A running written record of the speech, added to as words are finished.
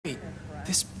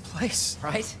This place...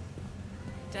 Right?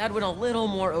 Dad went a little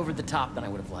more over the top than I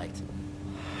would have liked.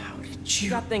 How did He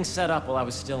you... got things set up while I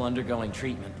was still undergoing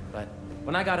treatment, but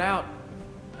when I got out,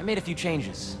 I made a few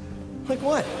changes. Like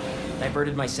what?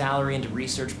 Diverted my salary into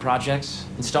research projects,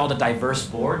 installed a diverse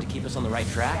board to keep us on the right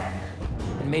track,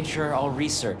 and made sure all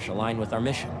research aligned with our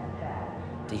mission,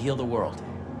 to heal the world.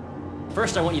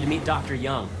 First, I want you to meet Dr.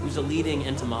 Young, who's a leading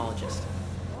entomologist.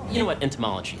 You know what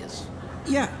entomology is?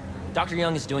 Yeah. Dr.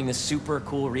 Young is doing this super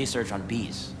cool research on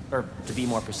bees, or to be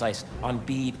more precise, on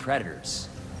bee predators.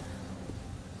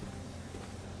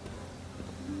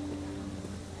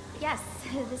 Yes,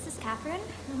 this is Catherine.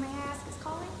 Who may I ask is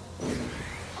calling?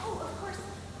 Oh, of course.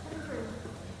 Let him through.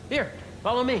 Here,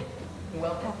 follow me.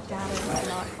 That data does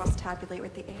not cross-tabulate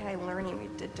with the AI learning we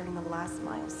did during the last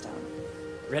milestone.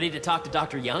 Ready to talk to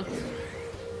Dr. Young?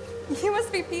 You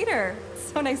must be Peter.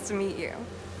 So nice to meet you.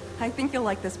 I think you'll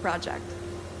like this project.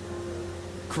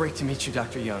 Great to meet you,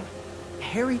 Dr. Young.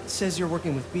 Harry says you're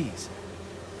working with bees.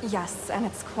 Yes, and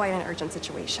it's quite an urgent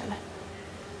situation.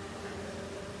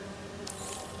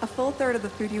 A full third of the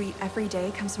food you eat every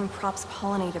day comes from crops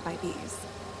pollinated by bees.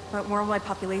 But worldwide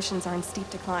populations are in steep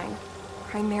decline,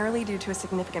 primarily due to a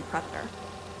significant predator,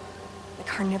 the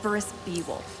carnivorous bee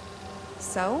wolf.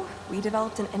 So, we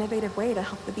developed an innovative way to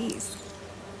help the bees.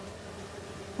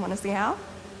 Want to see how?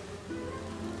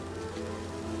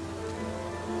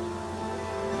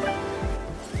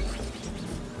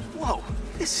 Whoa,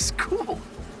 this is cool.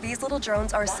 These little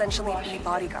drones are essentially bee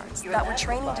bodyguards that were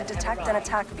training to detect and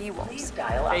attack bee wolves.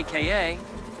 AKA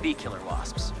bee killer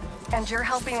wasps. And you're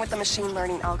helping with the machine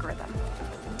learning algorithm.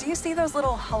 Do you see those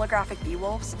little holographic bee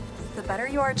wolves? The better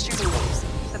you are at shooting those,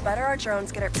 the better our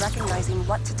drones get at recognizing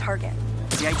what to target.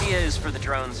 The idea is for the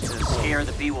drones to scare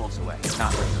the bee wolves away,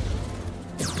 not hurt them.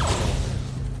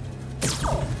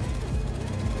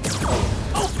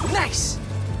 Oh, nice!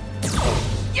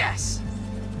 Yes!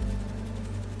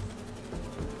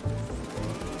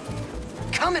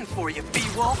 Coming for you, bee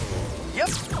wolf. Yep.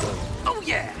 Oh,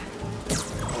 yeah.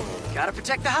 Gotta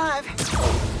protect the hive.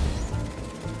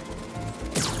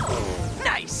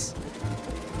 Nice!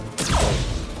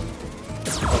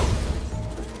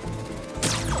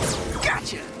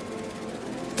 Gotcha!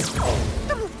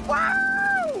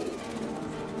 Wow!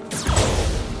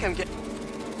 Come get...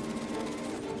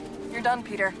 You're done,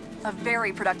 Peter. A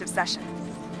very productive session.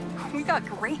 We got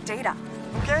great data.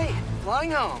 Okay,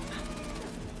 flying home.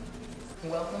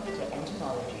 Welcome to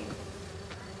entomology.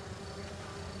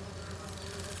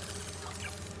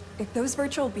 If those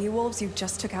virtual bee wolves you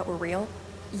just took out were real,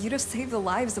 you'd have saved the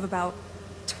lives of about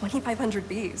 2,500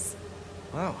 bees.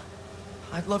 Wow.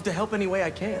 I'd love to help any way I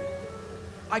can.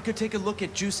 I could take a look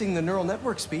at juicing the neural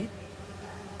network speed.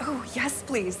 Oh, yes,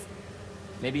 please.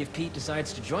 Maybe if Pete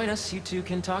decides to join us, you two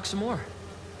can talk some more.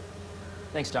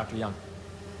 Thanks, Dr. Young.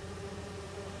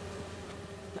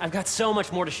 I've got so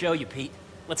much more to show you, Pete.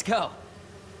 Let's go.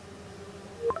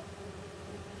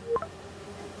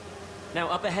 Now,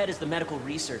 up ahead is the medical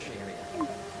research area.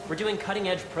 We're doing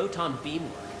cutting-edge proton beam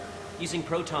work, using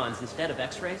protons instead of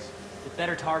X-rays, with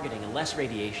better targeting and less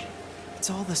radiation. It's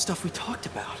all the stuff we talked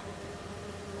about.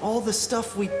 All the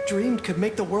stuff we dreamed could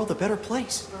make the world a better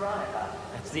place. Veronica,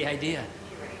 That's the idea.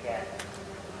 security desk.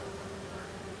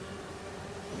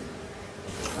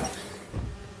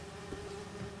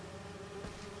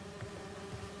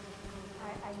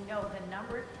 I know the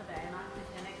numbers for the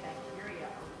anoxygenic bacteria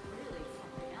are really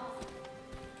something else.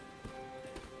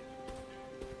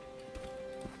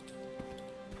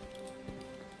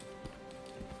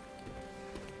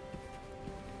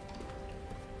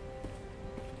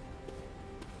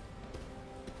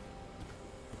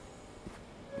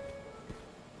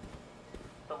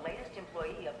 The latest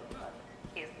employee of the month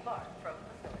is Clark from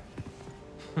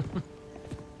facilities.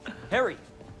 Harry,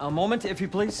 a moment, if you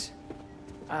please.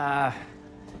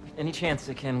 Any chance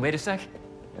it can wait a sec?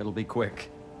 It'll be quick.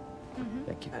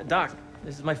 Thank you. Doc,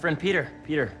 this is my friend Peter.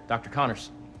 Peter, Dr. Connors.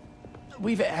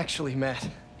 We've actually met.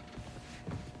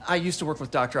 I used to work with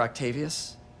Dr.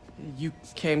 Octavius. You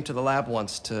came to the lab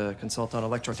once to consult on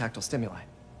electrotactile stimuli.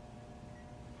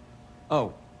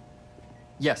 Oh.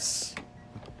 Yes.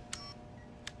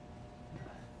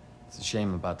 It's a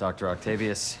shame about Dr.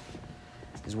 Octavius.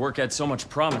 His work had so much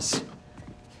promise.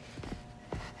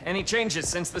 Any changes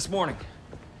since this morning?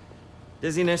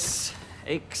 Dizziness,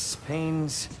 aches,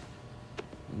 pains,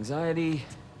 anxiety,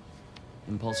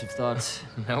 impulsive thoughts.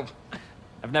 Nope.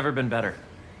 I've never been better.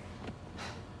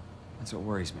 That's what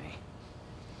worries me.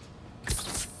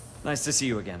 Nice to see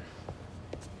you again.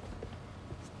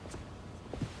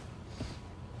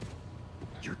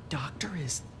 Your doctor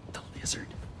is the lizard.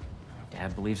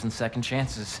 Dad believes in second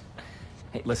chances.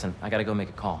 Hey, listen, I gotta go make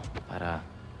a call, but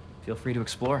feel free to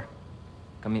explore.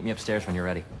 Come meet me upstairs when you're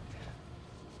ready.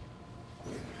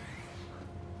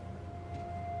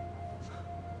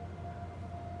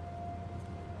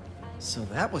 So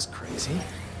that was crazy.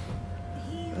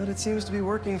 But it seems to be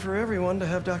working for everyone to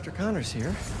have Dr. Connors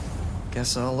here.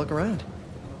 Guess I'll look around.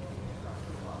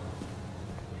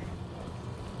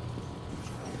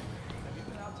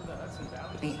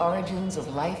 The origins of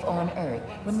life on Earth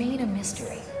remain a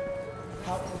mystery.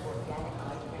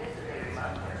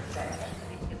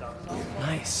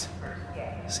 Nice.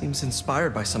 Seems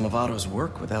inspired by some of Otto's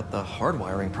work without the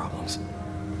hardwiring problems.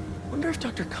 Wonder if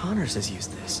Dr. Connors has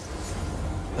used this.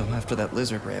 Though after that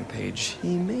lizard rampage,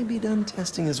 he may be done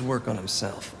testing his work on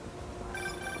himself.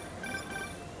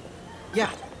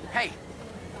 Yeah, Hey,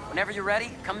 whenever you're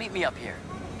ready, come meet me up here.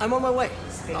 I'm on my way.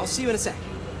 I'll see you in a sec.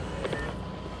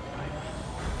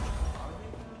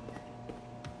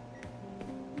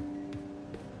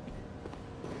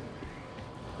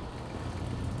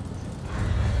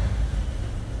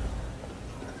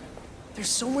 There's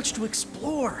so much to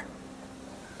explore.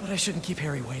 But I shouldn't keep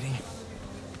Harry waiting.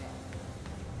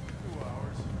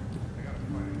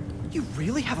 You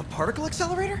really have a particle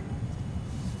accelerator?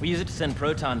 We use it to send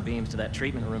proton beams to that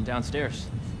treatment room downstairs.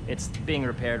 It's being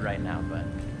repaired right now, but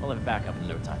we'll have it back up in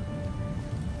no time.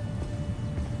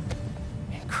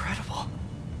 Incredible.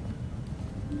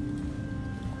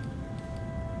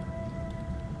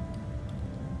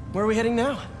 Where are we heading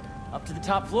now? Up to the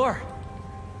top floor.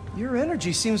 Your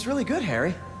energy seems really good,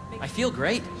 Harry. I feel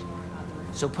great.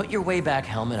 So put your way back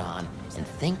helmet on and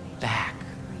think back.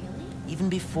 Even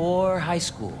before high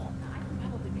school.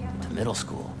 To middle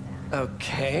school.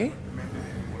 Okay.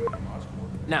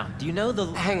 Now, do you know the...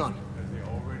 Hang on.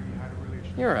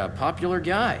 You're a popular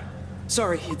guy.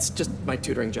 Sorry, it's just my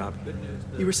tutoring job.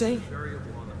 You were saying?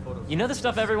 You know the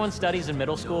stuff everyone studies in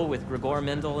middle school with Gregor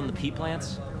Mendel and the pea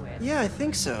plants? Yeah, I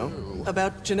think so.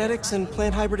 About genetics and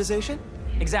plant hybridization?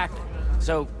 Exactly.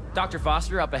 So, Dr.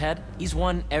 Foster up ahead, he's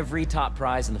won every top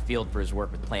prize in the field for his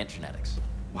work with plant genetics.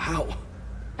 Wow.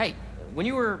 Hey, when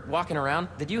you were walking around,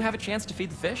 did you have a chance to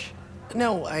feed the fish?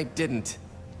 No, I didn't.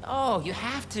 Oh, you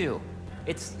have to.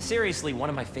 It's seriously one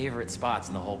of my favorite spots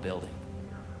in the whole building.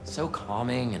 So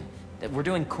calming, and that we're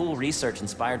doing cool research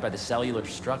inspired by the cellular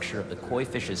structure of the koi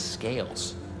fish's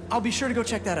scales. I'll be sure to go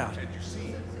check that out. I see what you're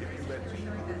saying.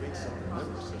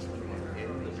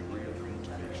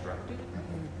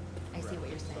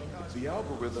 The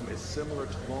algorithm is similar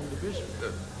to long division,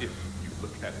 if you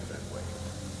look at it that way.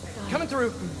 Coming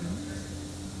through.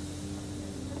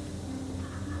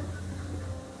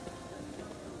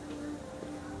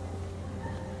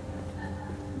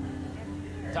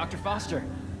 Dr. Foster.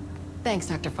 Thanks,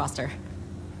 Dr. Foster.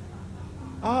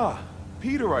 Ah,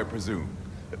 Peter, I presume.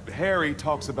 Harry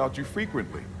talks about you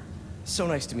frequently. So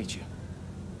nice to meet you.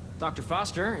 Dr.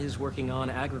 Foster is working on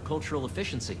agricultural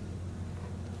efficiency.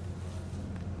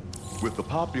 With the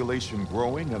population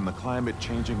growing and the climate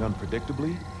changing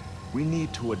unpredictably, we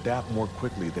need to adapt more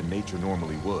quickly than nature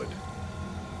normally would.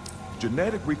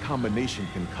 Genetic recombination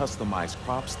can customize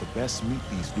crops to best meet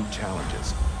these new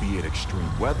challenges, be it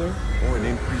extreme weather or an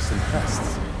increase in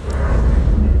pests.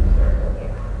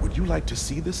 Would you like to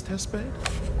see this testbed?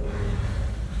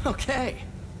 Okay.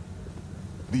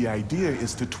 The idea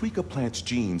is to tweak a plant's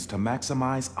genes to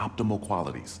maximize optimal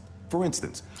qualities. For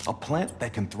instance, a plant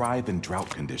that can thrive in drought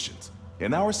conditions.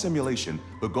 In our simulation,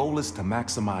 the goal is to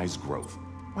maximize growth.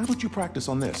 Why don't you practice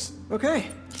on this? Okay.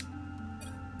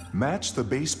 Match the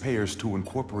base pairs to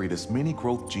incorporate as many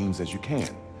growth genes as you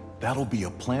can. That'll be a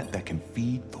plant that can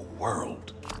feed the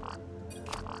world.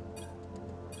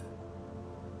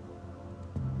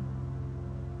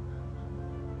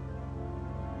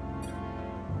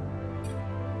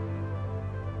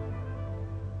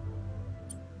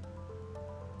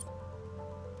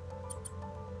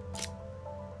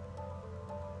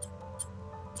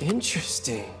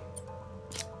 Interesting.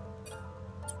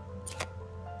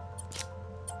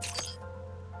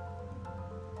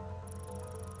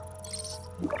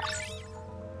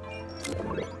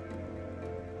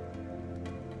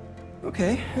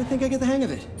 Okay, I think I get the hang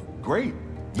of it. Great.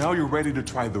 Now you're ready to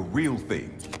try the real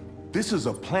thing. This is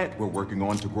a plant we're working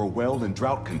on to grow well in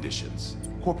drought conditions.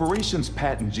 Corporations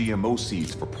patent GMO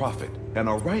seeds for profit and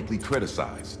are rightly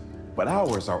criticized. But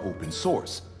ours are open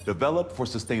source, developed for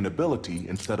sustainability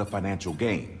instead of financial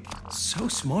gain. So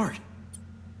smart.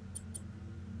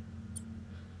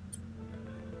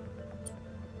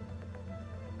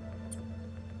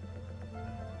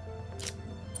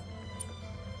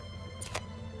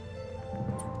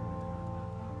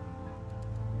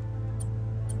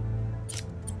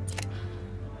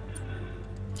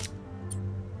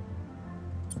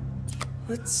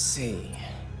 Let's see.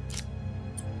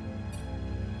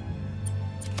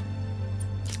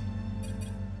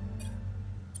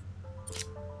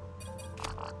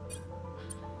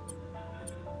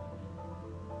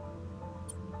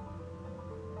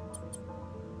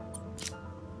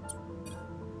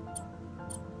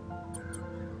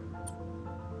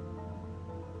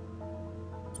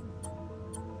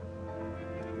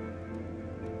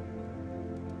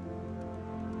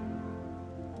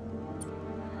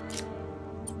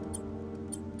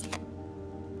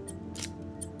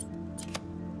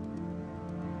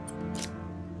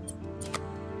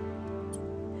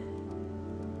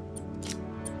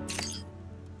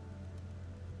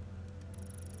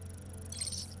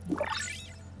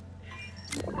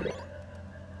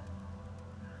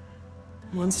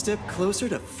 One step closer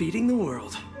to feeding the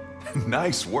world.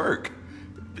 Nice work.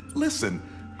 Listen,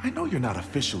 I know you're not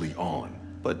officially on,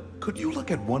 but could you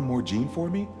look at one more gene for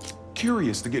me?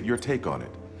 Curious to get your take on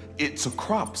it. It's a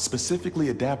crop specifically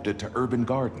adapted to urban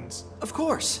gardens. Of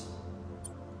course.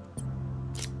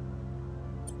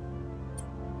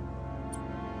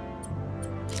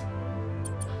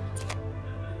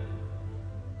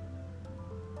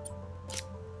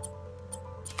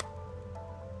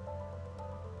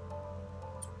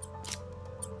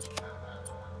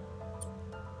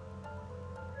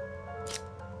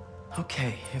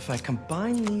 Okay, if I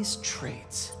combine these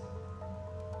traits...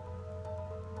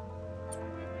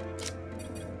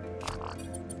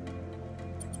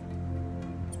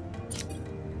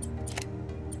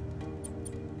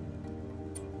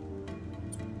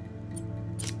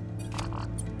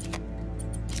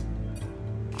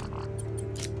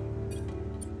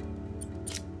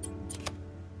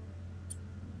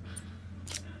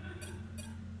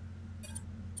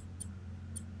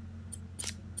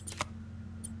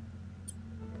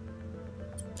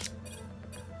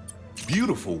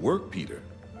 Beautiful work, Peter.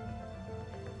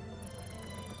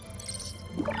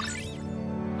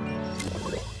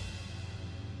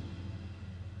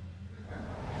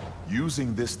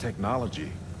 Using this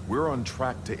technology, we're on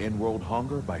track to end world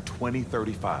hunger by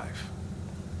 2035.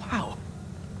 Wow.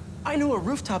 I know a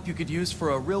rooftop you could use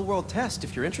for a real-world test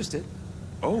if you're interested.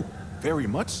 Oh, very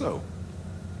much so.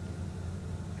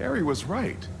 Harry was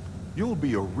right. You'll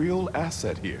be a real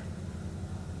asset here.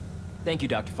 Thank you,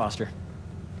 Dr. Foster.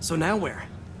 So now where?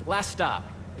 The last stop.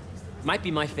 Might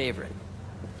be my favorite.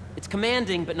 It's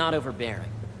commanding, but not overbearing.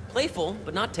 Playful,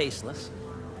 but not tasteless.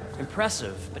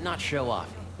 Impressive, but not show-offy.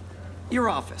 Your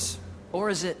office. Or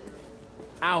is it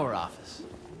our office?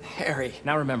 Harry.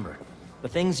 Now remember, the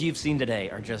things you've seen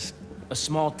today are just a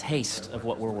small taste of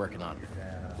what we're working on.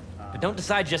 But don't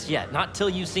decide just yet, not till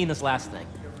you've seen this last thing.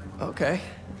 Okay.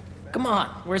 Come on,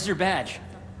 where's your badge?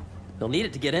 You'll need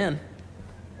it to get in.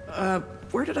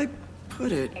 Where did I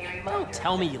put it? Don't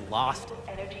tell me you lost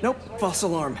it. Nope, false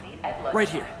alarm. Right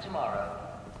here.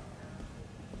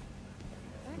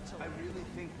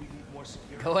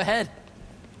 Go ahead.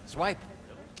 Swipe.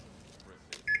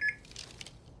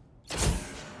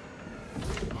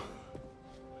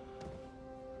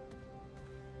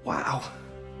 Wow.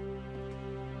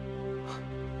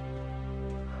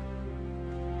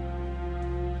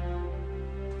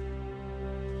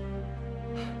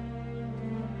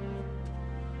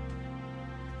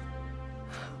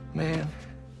 Man.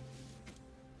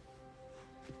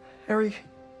 Harry.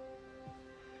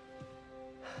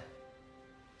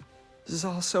 This is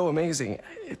all so amazing.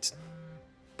 It's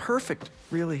perfect,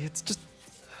 really. It's just...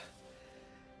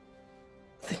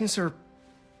 Things are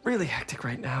really hectic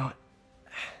right now.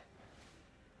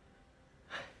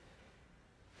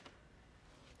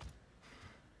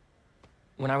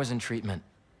 When I was in treatment,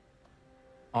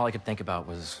 all I could think about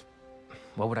was,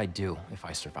 what would I do if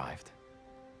I survived?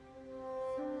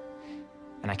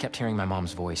 And I kept hearing my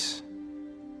mom's voice,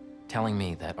 telling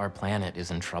me that our planet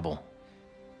is in trouble,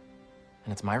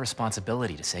 and it's my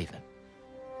responsibility to save it.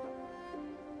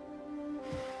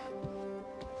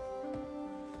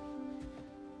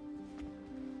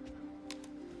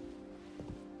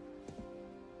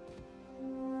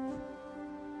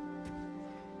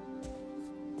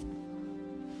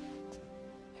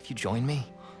 If you join me,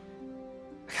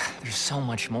 there's so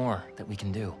much more that we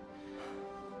can do.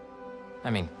 I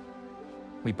mean,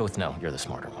 we both know you're the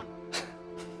smarter one.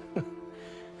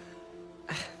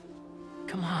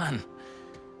 Come on.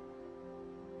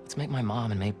 Let's make my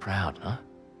mom and May proud, huh?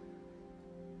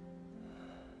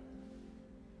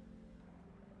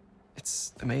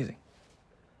 It's amazing.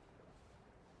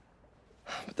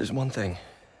 But there's one thing.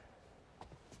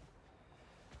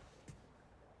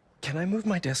 Can I move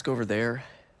my desk over there?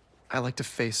 I like to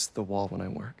face the wall when I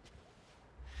work.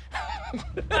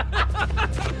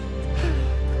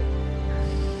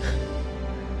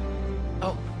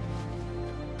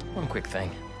 One quick thing.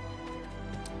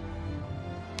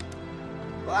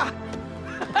 Ah!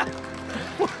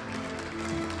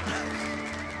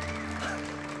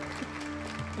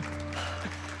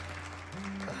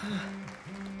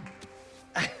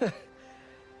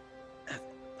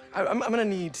 I'm gonna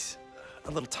need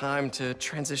a little time to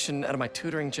transition out of my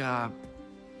tutoring job.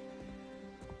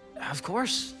 Of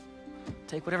course.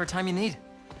 Take whatever time you need.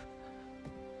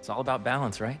 It's all about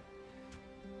balance, right?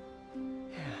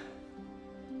 Yeah.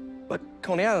 But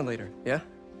Coney Island later, yeah?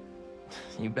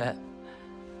 You bet.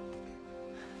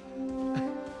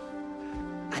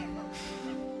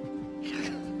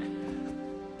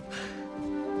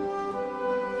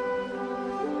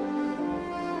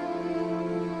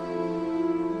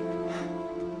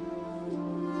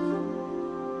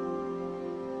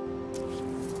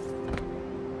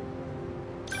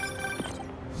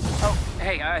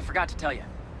 Hey, I forgot to tell you.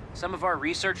 Some of our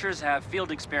researchers have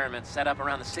field experiments set up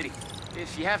around the city.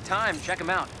 If you have time, check them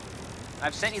out.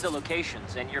 I've sent you the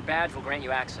locations, and your badge will grant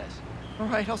you access. All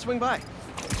right, I'll swing by.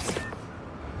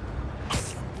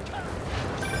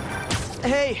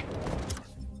 Hey!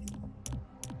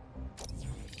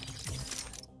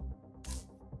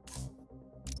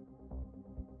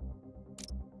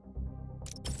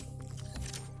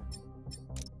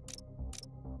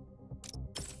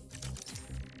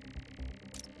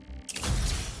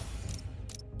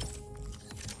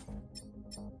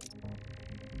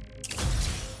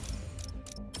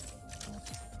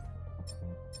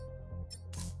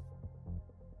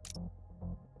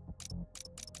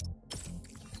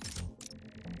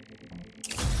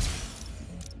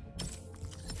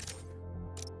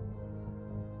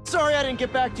 Sorry I didn't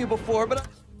get back to you before, but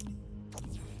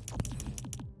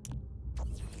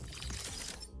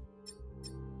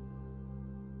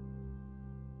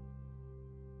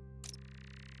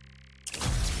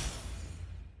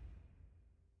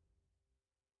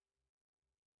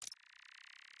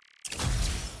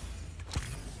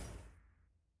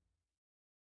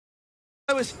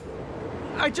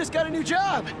I just got a new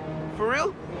job. For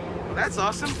real? That's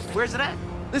awesome. Where's it at?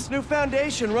 This new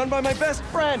foundation run by my best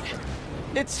friend.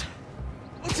 It's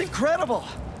incredible.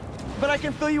 But I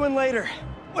can fill you in later.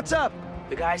 What's up?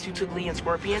 The guys who took Lee and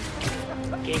Scorpion?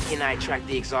 Genki and I tracked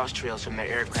the exhaust trails from their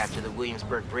aircraft to the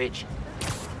Williamsburg Bridge.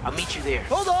 I'll meet you there.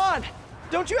 Hold on!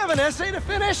 Don't you have an essay to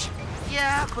finish?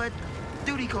 Yeah, but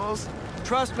duty calls.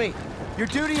 Trust me, your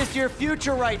duty is to your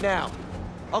future right now.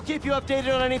 I'll keep you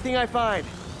updated on anything I find.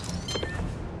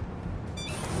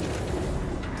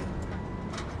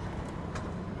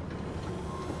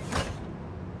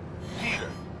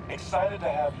 Excited to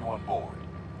have you on board.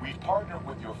 We've partnered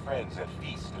with your friends at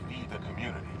Feast to feed the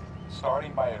community,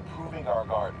 starting by improving our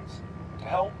gardens. To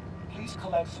help, please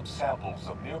collect some samples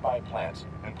of nearby plants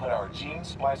and put our gene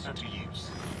splicer to use.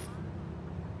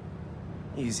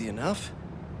 Easy enough.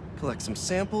 Collect some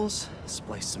samples,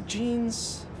 splice some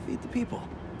genes, feed the people.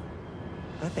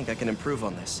 I think I can improve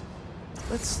on this.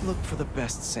 Let's look for the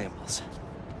best samples.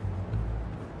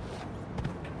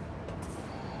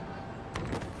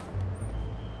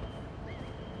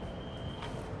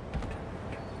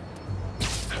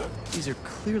 These are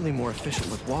clearly more efficient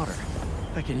with water.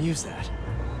 I can use that.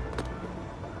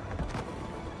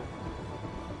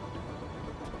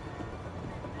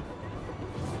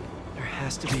 There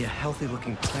has to be a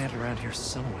healthy-looking plant around here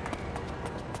somewhere.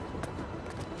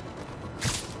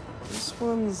 This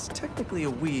one's technically a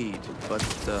weed, but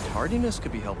the hardiness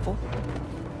could be helpful.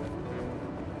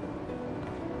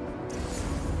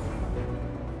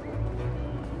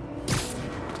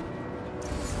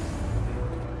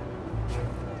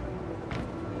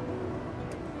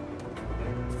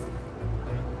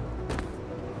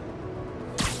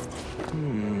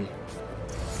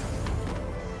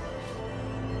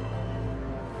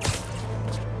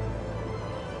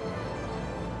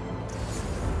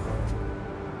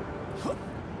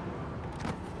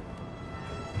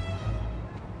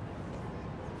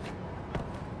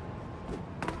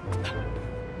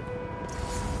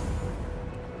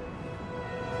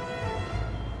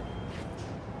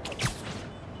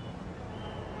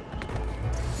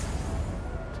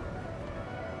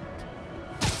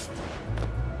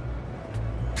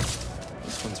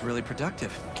 Really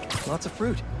productive. Lots of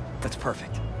fruit. That's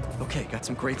perfect. Okay, got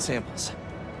some great samples.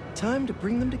 Time to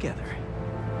bring them together.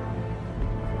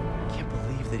 Can't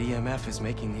believe that EMF is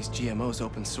making these GMOs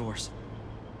open source.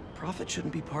 Profit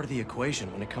shouldn't be part of the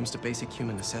equation when it comes to basic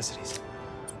human necessities.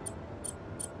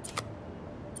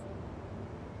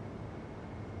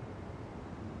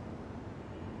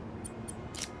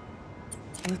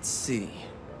 Let's see.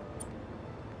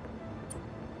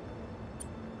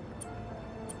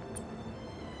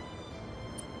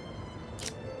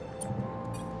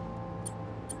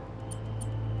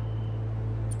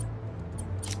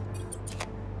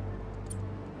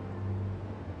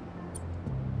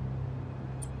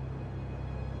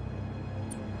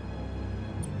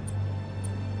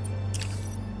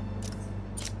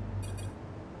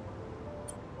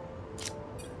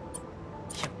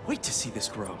 wait to see this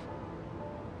grow.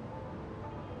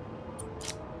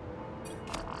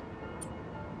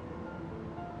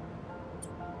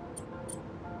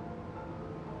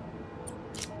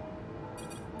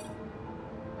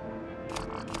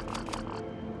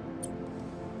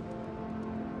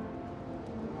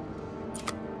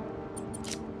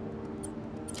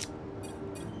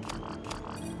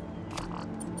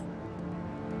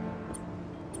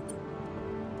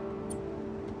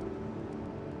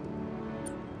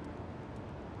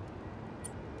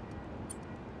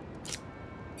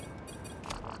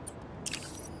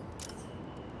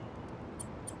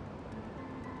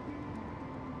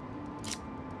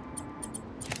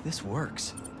 If this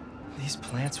works, these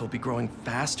plants will be growing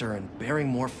faster and bearing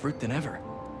more fruit than ever.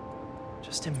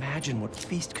 Just imagine what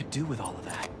Feast could do with all of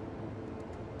that.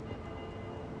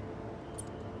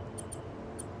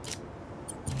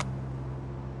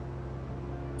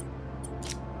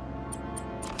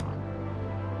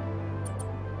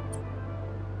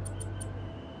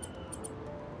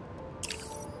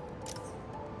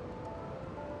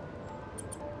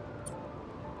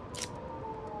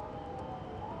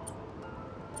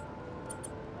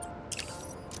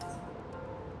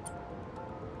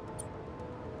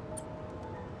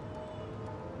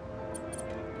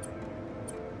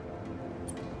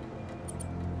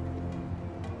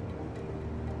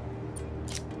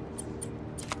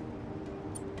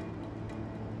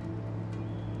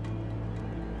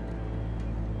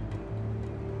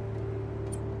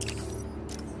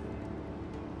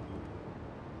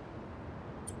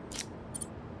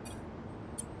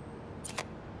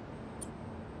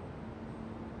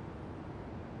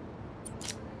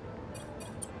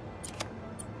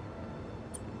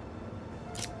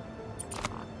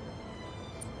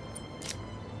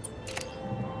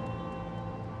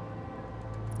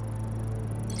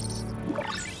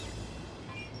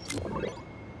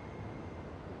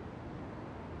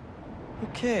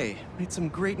 Okay, made some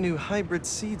great new hybrid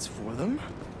seeds for them.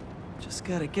 Just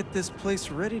gotta get this place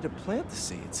ready to plant the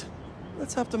seeds.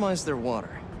 Let's optimize their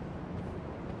water.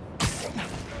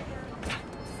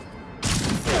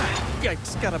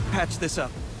 Yikes, gotta patch this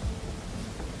up.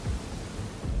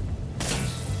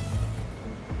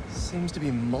 Seems to be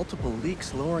multiple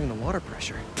leaks lowering the water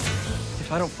pressure.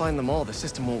 If I don't find them all, the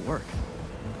system won't work.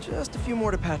 Just a few more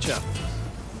to patch up.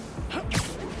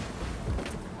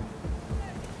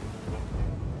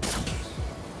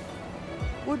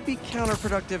 Would be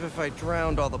counterproductive if I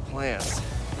drowned all the plants.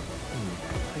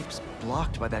 Pipe's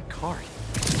blocked by that cart.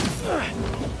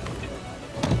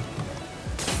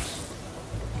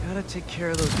 Gotta take care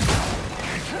of those.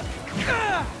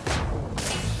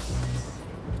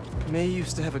 May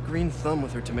used to have a green thumb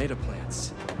with her tomato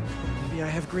plants. Maybe I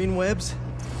have green webs?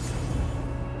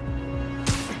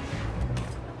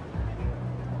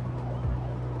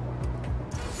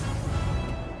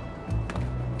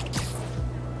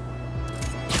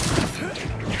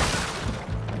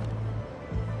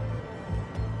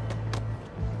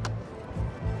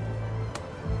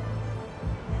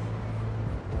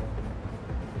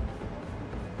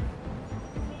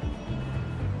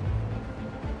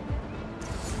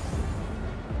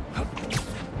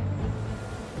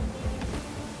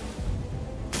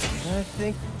 I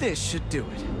think this should do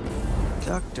it.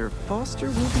 Dr. Foster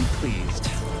will be pleased.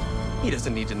 He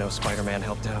doesn't need to know Spider-Man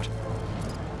helped out.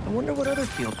 I wonder what other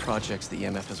field projects the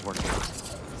EMF is working on.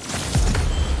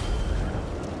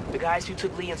 The guys who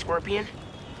took Lee and Scorpion?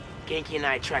 Genki and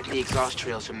I tracked the exhaust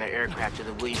trails from their aircraft to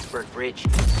the Williamsburg Bridge.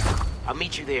 I'll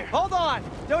meet you there. Hold on!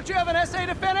 Don't you have an essay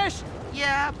to finish?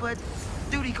 Yeah, but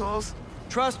duty calls.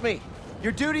 Trust me,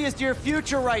 your duty is to your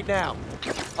future right now.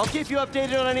 I'll keep you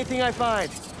updated on anything I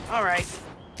find. All right.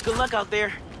 Good luck out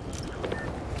there.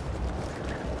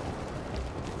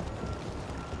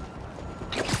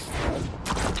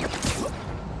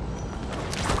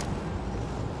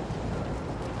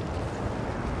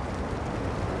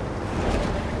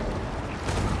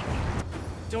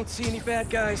 Don't see any bad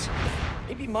guys.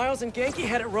 Maybe Miles and Genki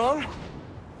had it wrong?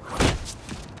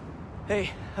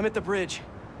 Hey, I'm at the bridge.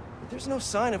 There's no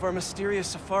sign of our mysterious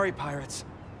safari pirates.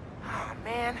 Oh,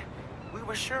 man. We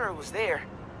were sure it was there.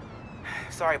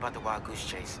 Sorry about the wild goose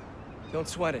chase. Don't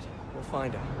sweat it. We'll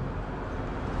find them.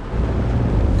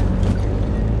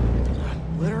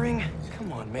 Littering?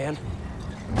 Come on, man.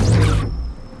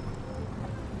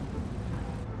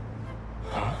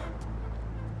 Huh?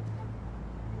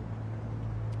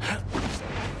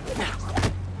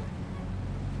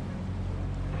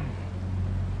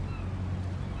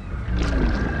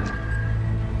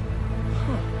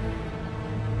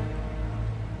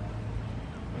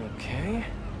 Okay.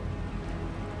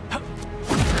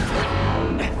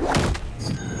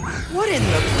 What in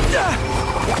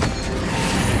the...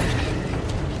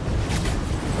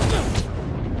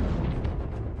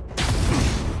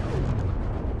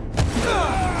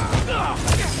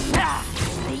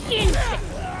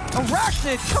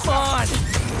 hostage! Come on!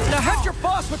 Now how'd your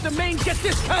boss with the main get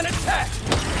this kind of tech?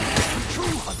 True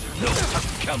hunter knows how to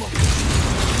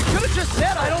camouflage. You could've just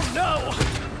said I don't know!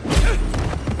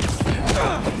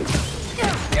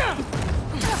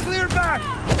 Clear back!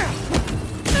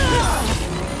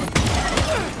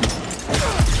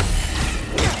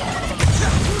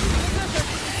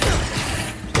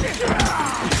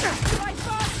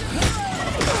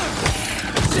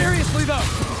 Seriously though,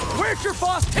 where'd your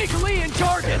boss take Lee and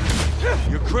Jargon?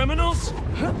 You criminals?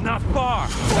 Not far.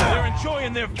 They're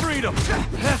enjoying their freedom.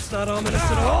 That's not ominous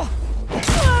at all.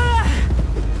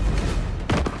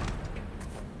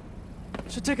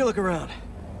 Should take a look around.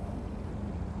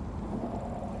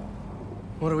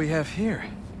 What do we have here?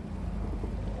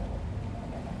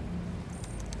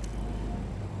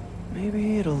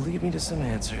 Maybe it'll lead me to some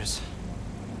answers.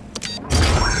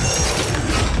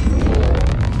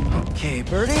 Okay,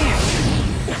 Birdie.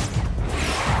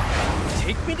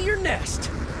 Take me to your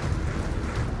nest.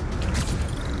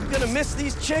 I'm gonna miss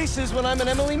these chases when I'm an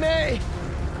Emily May.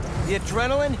 The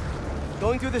adrenaline,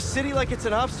 going through the city like it's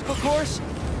an obstacle course,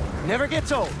 never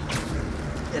gets old.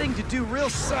 Getting to do real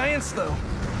science, though.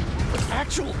 With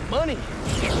actual money.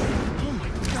 Oh my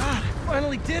God, I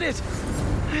finally did it.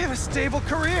 I have a stable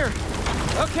career.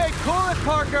 Okay, cool it,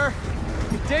 Parker.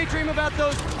 You daydream about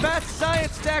those fat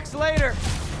science stacks later.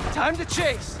 Time to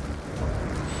chase.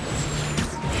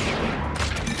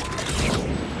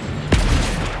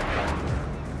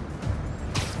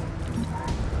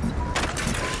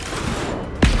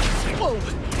 Whoa!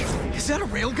 Is that a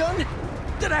railgun?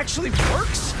 That actually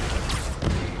works?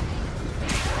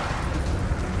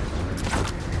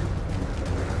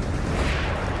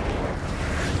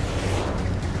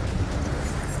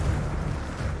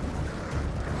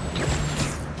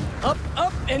 Up,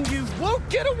 up, and you won't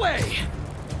get away!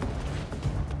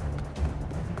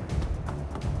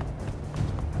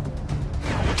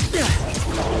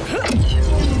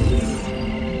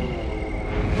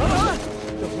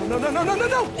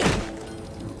 No!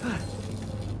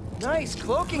 Nice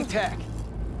cloaking tech.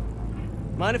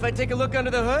 Mind if I take a look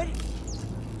under the hood?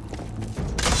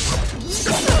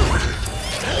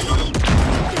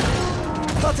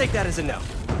 I'll take that as a no.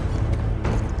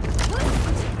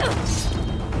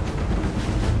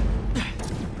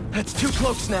 That's 2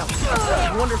 cloaks now.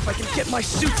 I wonder if I can get my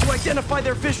suit to identify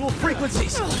their visual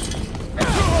frequencies.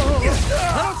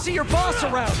 I don't see your boss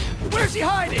around. Where's he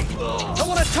hiding? I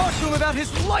want to talk to him about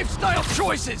his lifestyle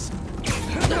choices.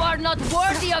 You are not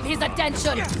worthy of his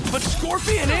attention. But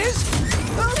Scorpion is?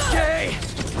 Okay.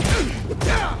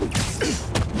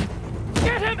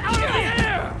 Get him out of the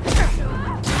air!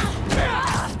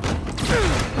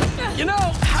 You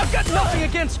know, I've got nothing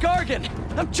against Gargan.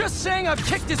 I'm just saying I've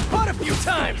kicked his butt a few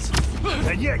times.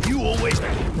 And yet you always...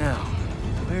 Now,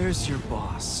 where's your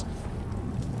boss?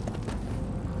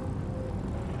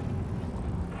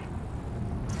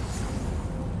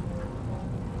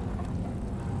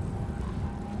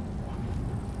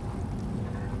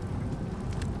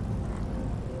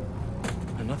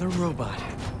 Another robot.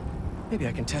 Maybe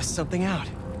I can test something out.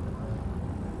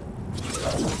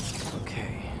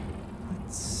 Okay,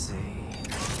 let's see.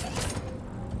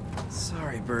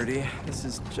 Sorry, Birdie. This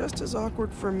is just as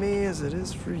awkward for me as it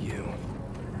is for you.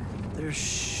 There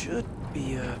should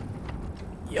be a...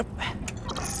 Yep.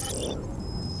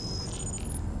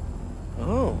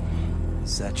 Oh,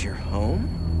 is that your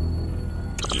home?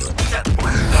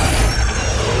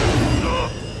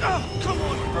 Oh, come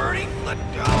on, Birdie, let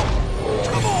go!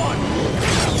 Come on!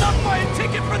 I'm not buying a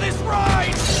ticket for this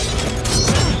ride!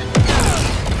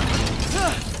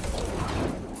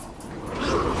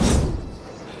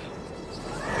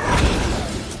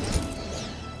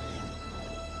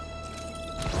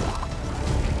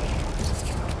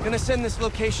 Gonna send this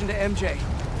location to MJ.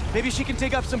 Maybe she can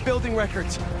dig up some building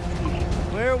records.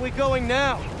 Where are we going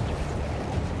now?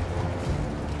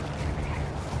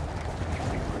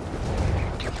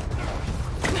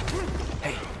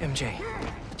 Hey, MJ.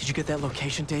 Did you get that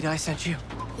location data I sent you?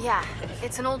 Yeah,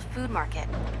 it's an old food market.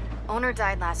 Owner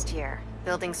died last year.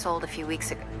 Building sold a few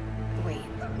weeks ago. Wait.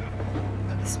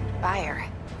 This buyer.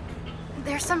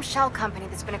 There's some shell company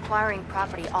that's been acquiring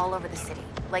property all over the city.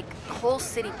 Like, whole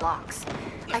city blocks.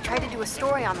 I tried to do a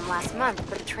story on them last month,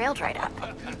 but the trail dried up.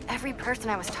 Every person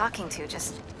I was talking to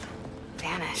just...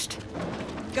 vanished.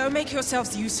 Go make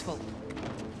yourselves useful.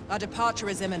 Our departure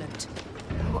is imminent.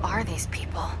 Who are these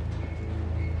people?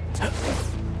 I'm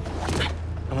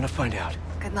gonna find out.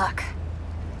 Good luck.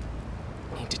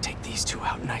 Need to take these two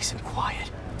out nice and quiet.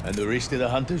 And the rest of the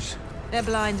hunters? Their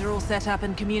blinds are all set up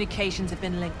and communications have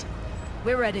been linked.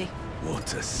 We're ready.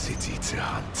 What a city to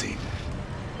hunt in.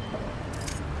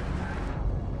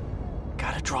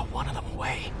 Gotta Gotta draw one of them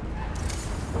away.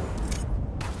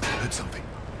 Heard something.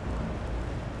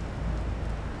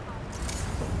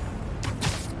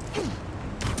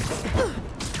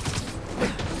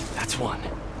 That's one.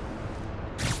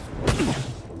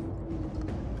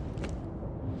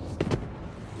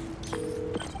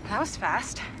 That was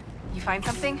fast. You find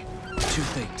something? 2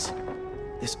 things.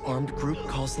 This armed group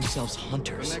calls themselves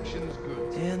Hunters.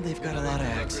 And they've got a lot of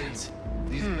accents.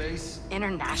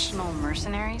 International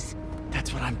mercenaries?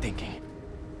 That's what I'm thinking.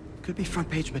 Could be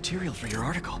front-page material for your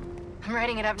article. I'm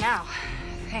writing it up now.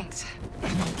 Thanks.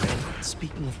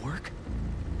 Speaking of work,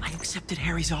 I accepted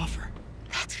Harry's offer.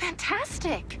 That's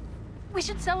fantastic. We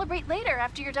should celebrate later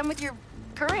after you're done with your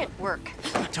current work.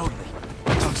 Totally.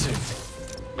 Talk soon.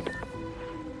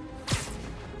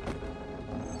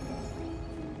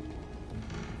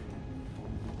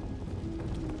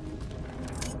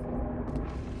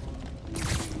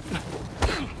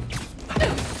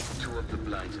 Two of the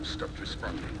blinds have stopped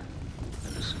responding,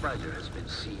 and the spider has been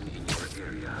seen in your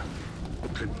area.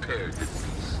 Prepare the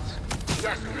beasts.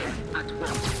 Yes, at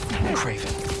once.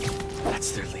 Craven.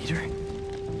 That's their leader?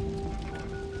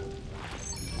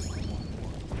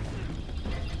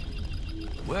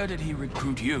 Where did he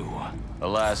recruit you?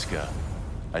 Alaska.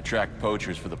 I tracked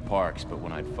poachers for the parks, but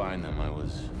when I'd find them, I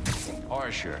was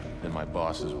harsher than my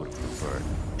bosses would have preferred.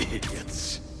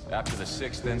 Idiots. After the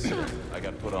 6th incident, I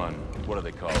got put on, what do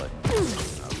they call it?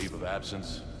 A leave of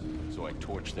absence. So I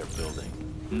torched their building.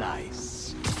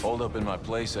 Nice. Holed up in my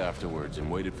place afterwards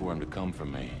and waited for him to come for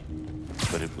me.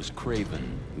 But it was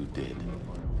Craven who did.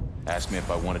 Asked me if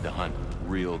I wanted to hunt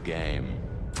real game.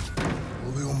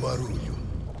 Houve barulho.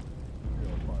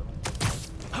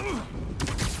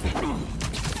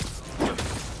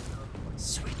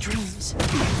 Sweet dreams.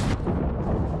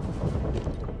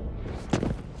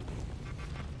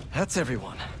 That's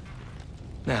everyone.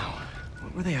 Now,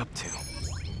 what were they up to?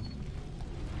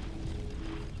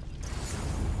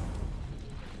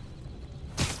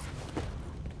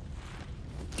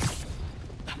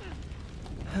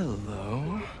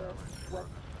 Hello?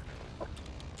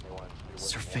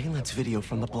 Surveillance video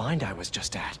from the blind I was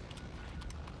just at.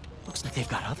 Looks like they've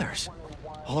got others.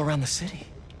 All around the city.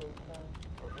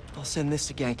 I'll send this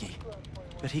to Genki.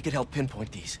 But he could help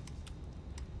pinpoint these.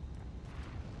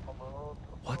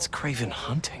 What's Craven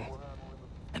hunting?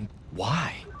 And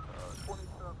why?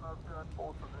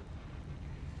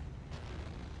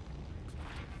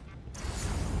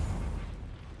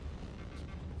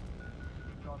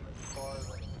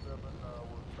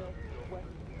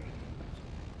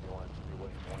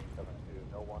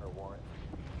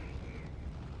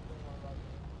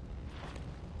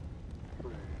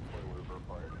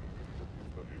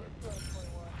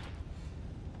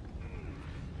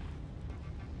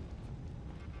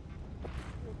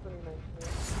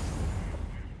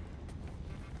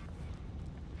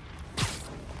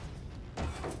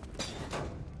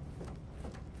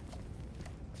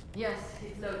 Yes,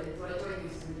 it's loaded. What do I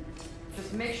use?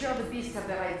 Just make sure the beasts have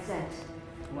the right scent.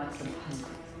 What's them hungry?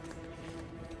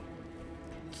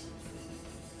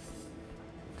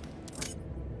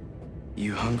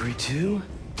 You hungry too?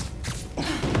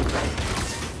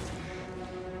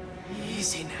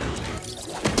 Easy now.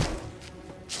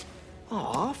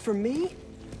 Aw, for me?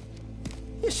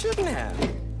 You shouldn't have.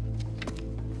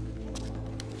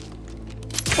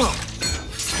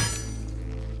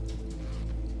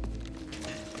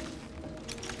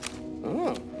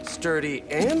 Oh, sturdy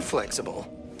and flexible.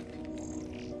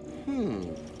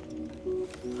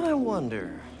 I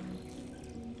wonder.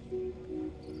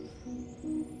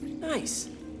 Nice.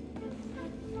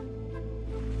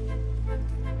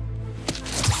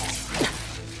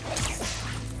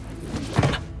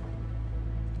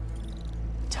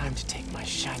 Time to take my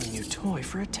shiny new toy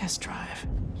for a test drive.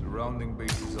 Surrounding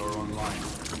bases are online.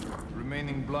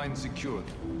 Remaining blind secured.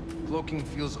 Cloaking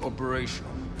fields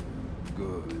operational.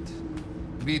 Good.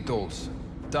 Beetles,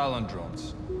 Talon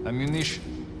drones,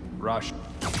 ammunition, rush.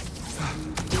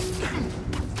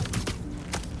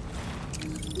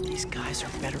 These guys are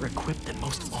better equipped than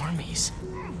most armies.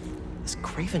 This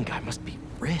Craven guy must be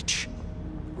rich.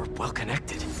 Or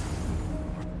well-connected.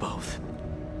 Or both.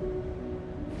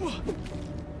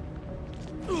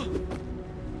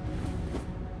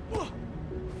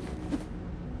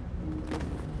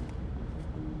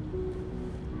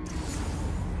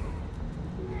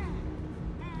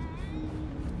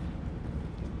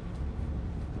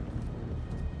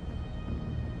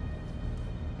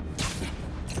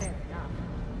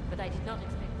 I did not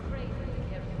expect Craven to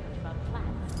care too much about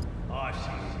plans. I've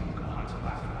seen Luca hunt a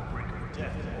laugh on the brink of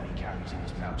death with what he carries in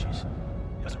his pouches.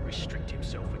 He doesn't restrict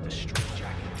himself with the straight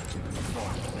jacket.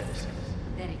 Farm medicine.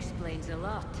 That explains a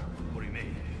lot. What do you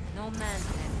mean? No man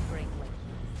can break like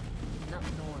you. Not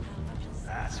normal.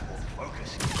 That's what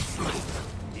focus is.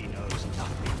 He knows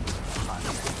nothing but hunt.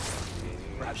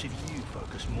 Perhaps if you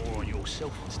focus more on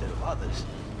yourself instead of others,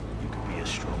 you could be as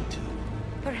strong too.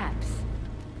 Perhaps.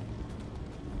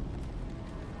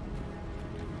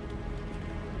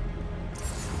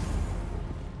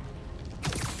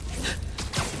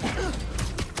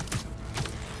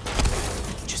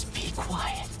 Just be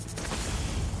quiet.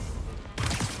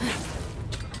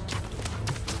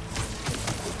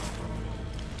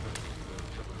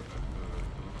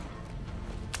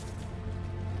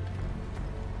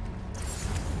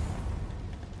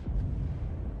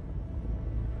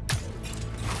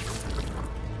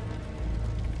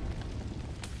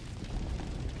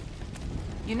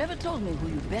 You never told me who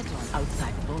you bet on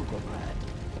outside Volgograd.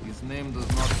 His name does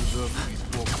not deserve to be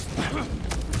spoken.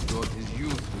 Thought his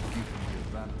youth would give him the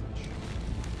advantage.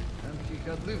 And he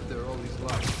had lived there all his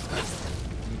life.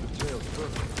 Knew the jail's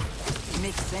perfect. It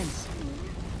makes sense.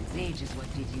 His age is what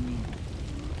did him in.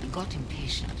 He got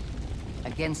impatient.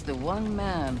 Against the one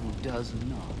man who does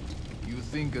not. You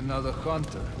think another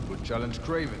hunter would challenge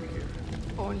Craven here?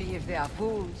 Only if they are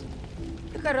fools.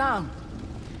 Look around.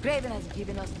 Craven has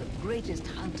given us the greatest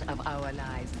hunt of our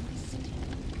lives in this city.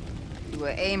 We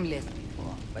were aimless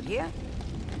before, but here,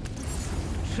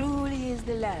 truly is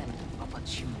the land of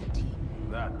opportunity.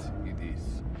 That it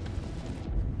is.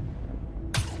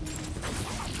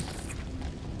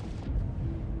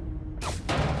 What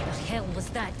the hell was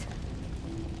that?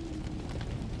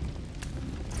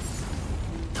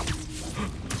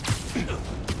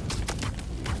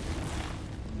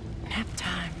 Nap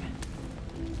time.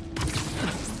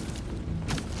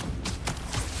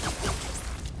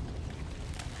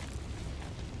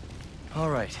 All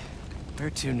right, where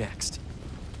to next?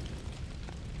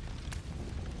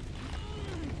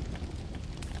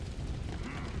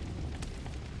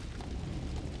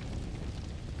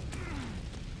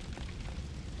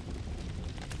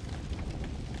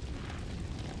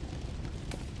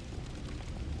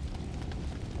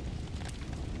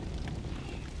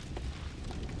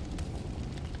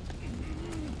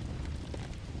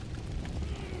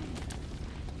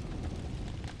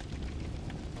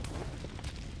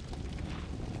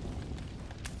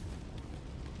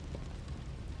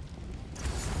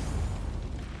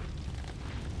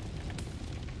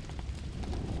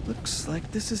 Looks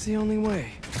like this is the only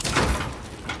way.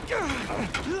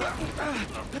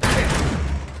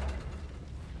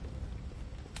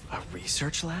 A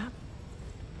research lab?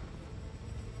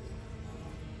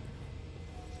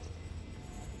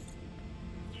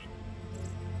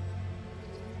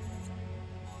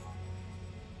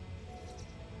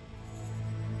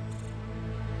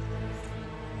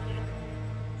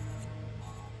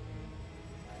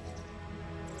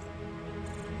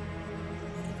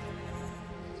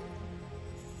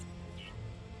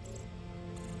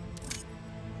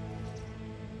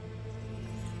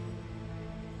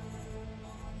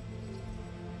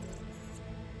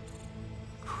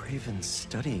 Craven's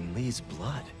studying Lee's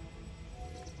blood.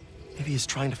 Maybe he's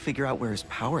trying to figure out where his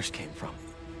powers came from.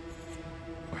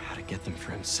 Or how to get them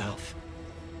for himself.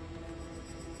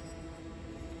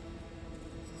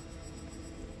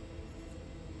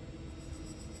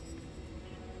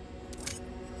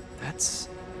 That's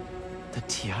the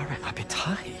Tiara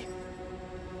Apitai.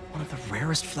 One of the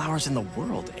rarest flowers in the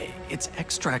world. Its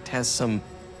extract has some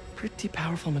pretty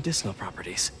powerful medicinal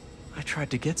properties. I tried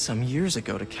to get some years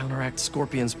ago to counteract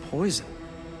Scorpion's poison,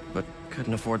 but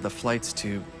couldn't afford the flights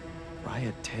to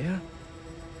Raiatea?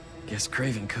 Guess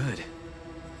Craven could.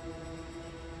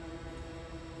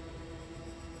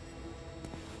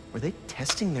 Were they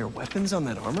testing their weapons on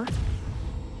that armor?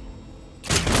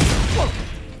 Whoa!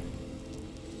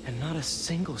 And not a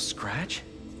single scratch?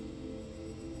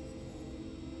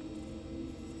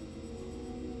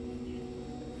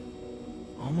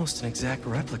 Almost an exact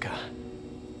replica.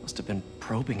 Must have been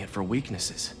probing it for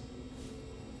weaknesses.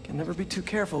 Can never be too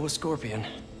careful with Scorpion.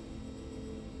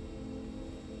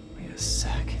 Wait a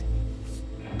sec.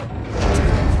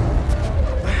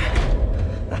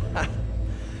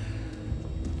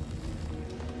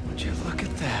 Would you look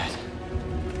at that?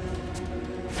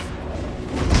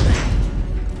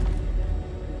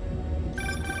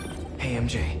 Hey,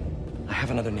 MJ. I have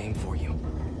another name for you.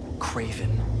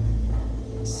 Craven.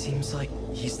 Seems like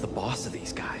he's the boss of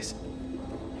these guys.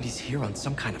 And he's here on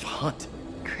some kind of hunt.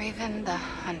 Craven the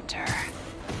Hunter.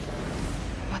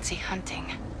 What's he hunting?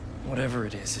 Whatever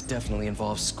it is, it definitely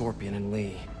involves Scorpion and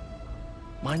Lee.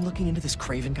 Mind looking into this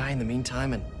Craven guy in the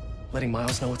meantime and letting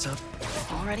Miles know what's up?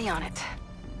 Already on it.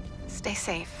 Stay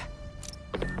safe.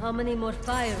 How many more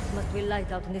fires must we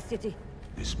light out in the city?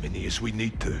 As many as we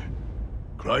need to.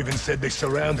 Craven said they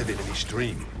surrounded it in his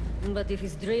dream. But if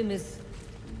his dream is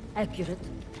accurate,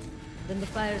 then the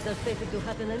fires are fated to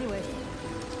happen anyway.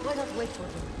 Why not wait for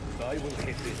them? I will hit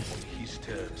it on his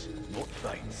terms, not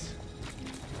Fate's.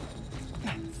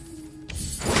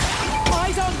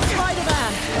 Eyes on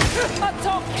Spider-Man! Up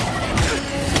top!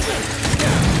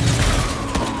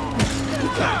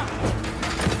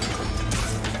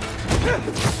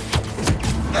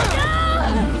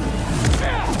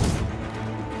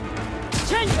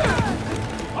 Change!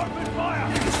 Open fire!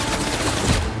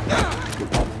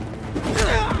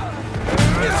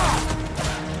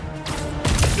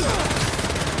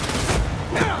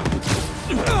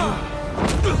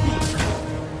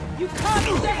 You can't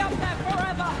stay up there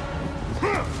forever!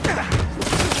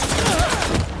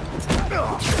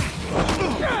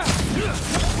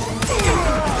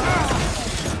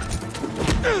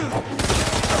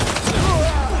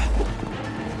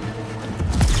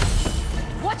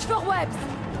 Watch for webs!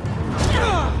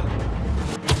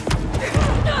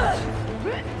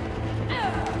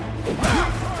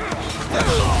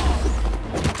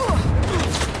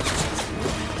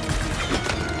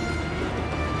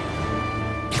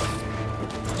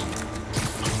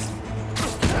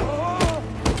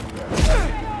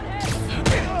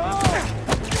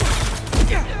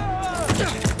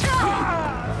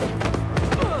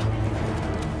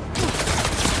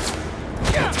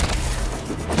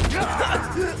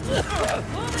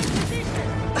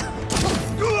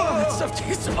 That stuff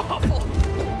tastes awful!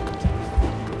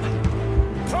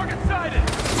 Target sighted!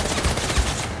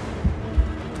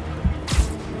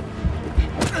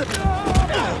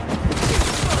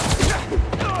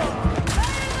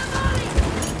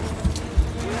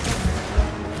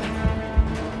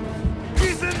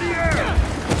 He's in the air!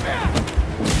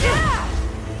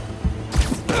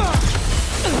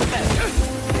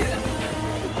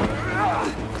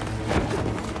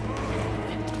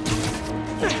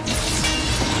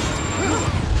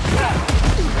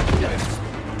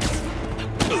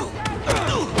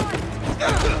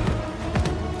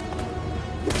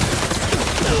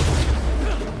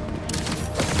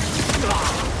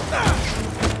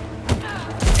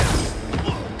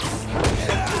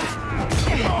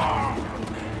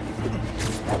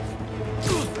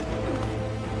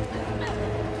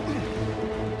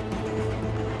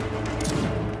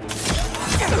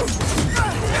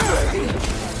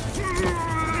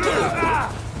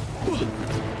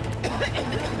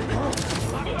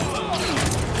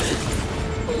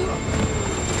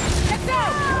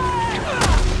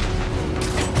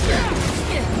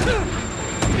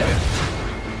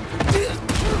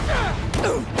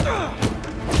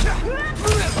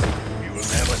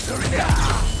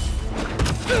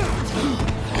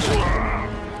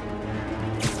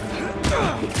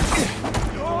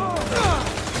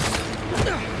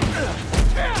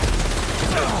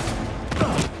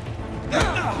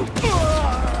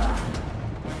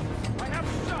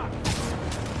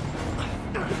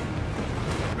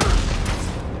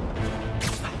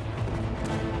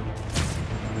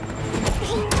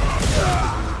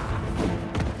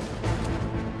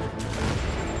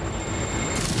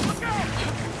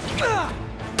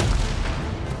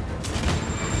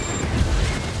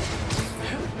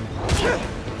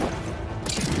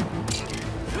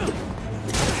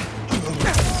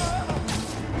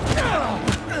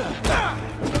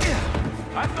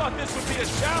 I thought this would be a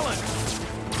challenge!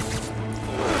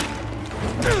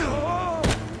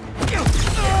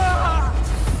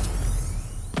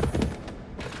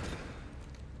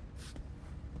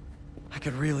 I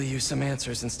could really use some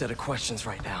answers instead of questions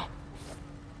right now.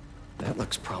 That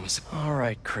looks promising. All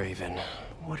right, Craven.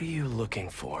 What are you looking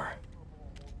for?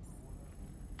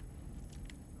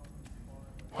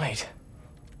 Wait.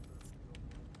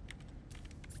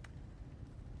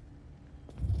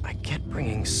 I get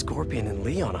bringing Scorpion and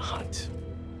Lee on a hunt,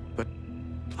 but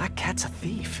Black Cat's a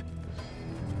thief.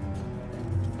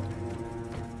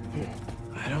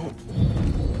 I don't...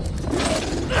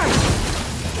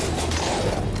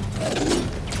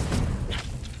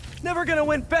 Never gonna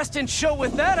win Best in Show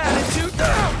with that attitude!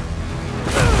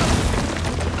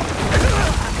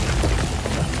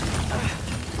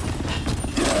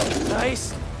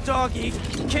 Nice doggy,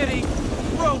 kitty,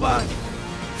 robot!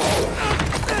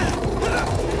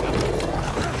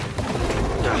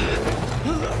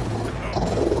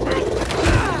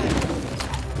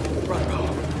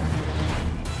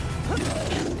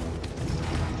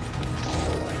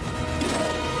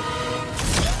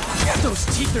 Those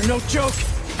teeth are no joke!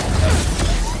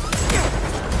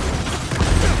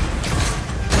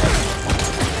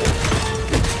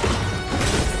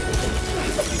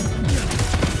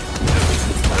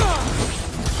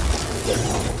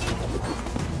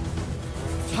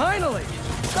 Finally!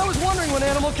 I was wondering when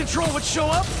animal control would show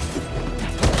up.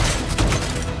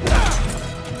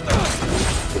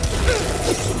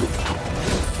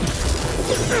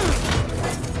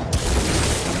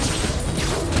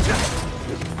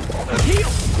 Heal!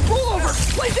 Roll over!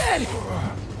 Play dead!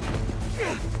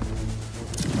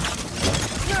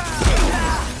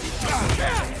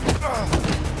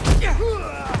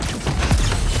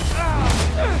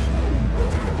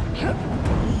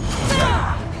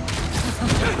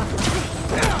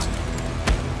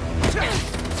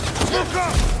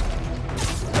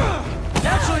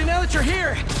 Naturally, now that you're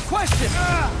here, question.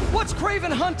 What's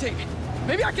Craven hunting?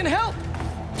 Maybe I can help.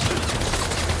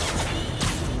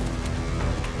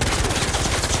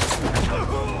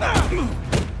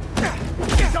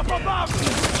 Get up above!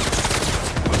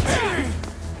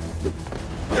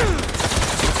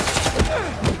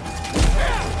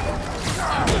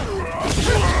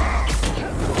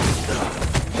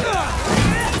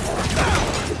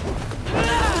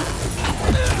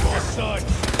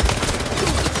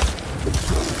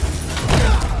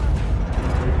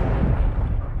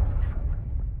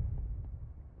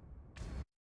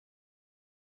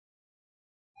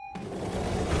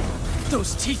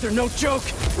 Those teeth are no joke!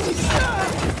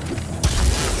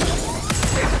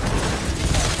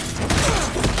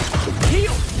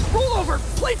 Heal! Roll over!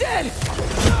 Play dead!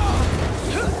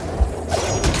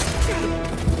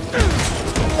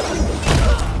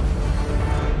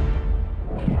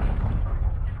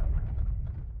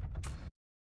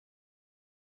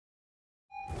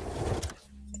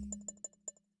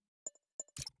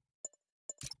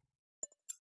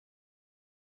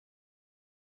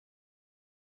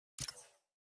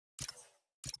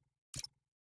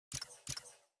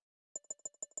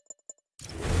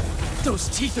 Those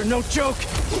teeth are no joke!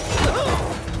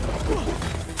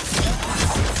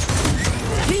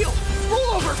 Heal!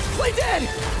 Roll over! Play dead!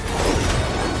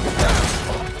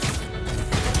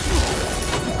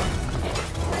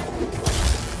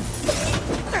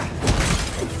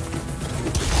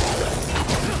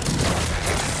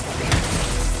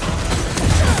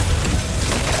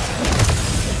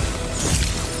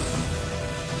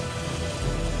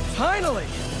 Finally!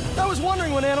 I was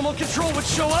wondering when animal control would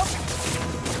show up.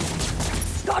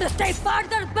 Gotta stay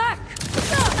farther back!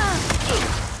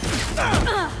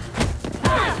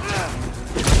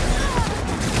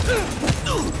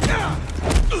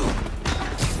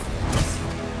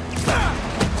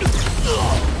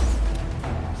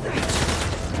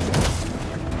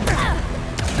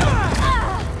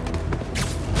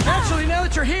 Actually, now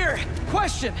that you're here,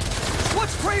 question.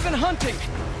 What's Craven hunting?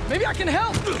 Maybe I can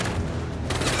help.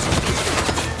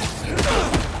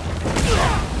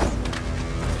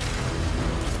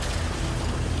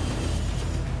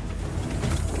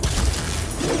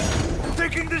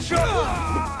 Taking the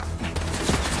shot!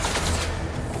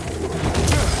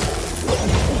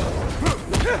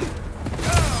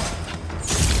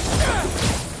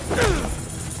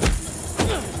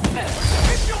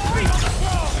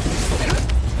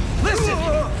 Listen!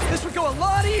 This would go a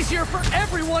lot easier for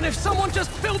everyone if someone just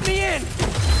filled me in!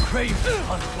 Craven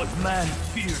hunts what man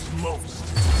fears most.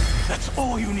 That's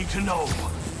all you need to know.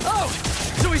 Oh!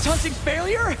 So he's hunting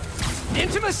failure?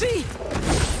 Intimacy?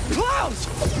 Clowns!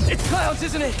 It's clowns,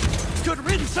 isn't it? Good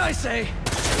riddance, I say.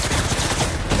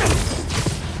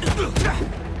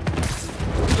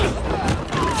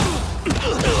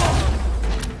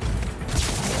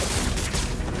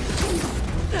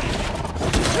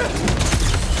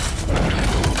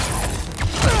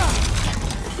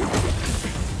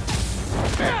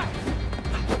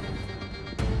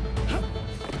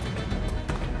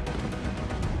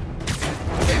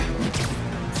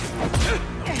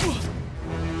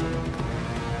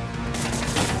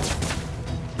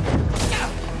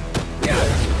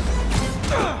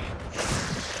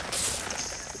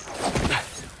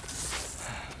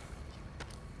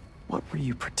 What were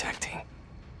you protecting?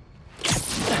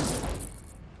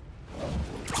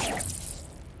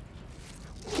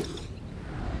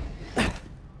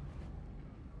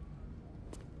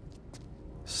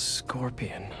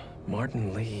 Scorpion,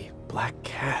 Martin Lee, Black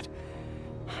Cat.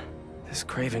 This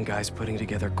Craven guy's putting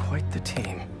together quite the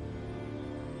team.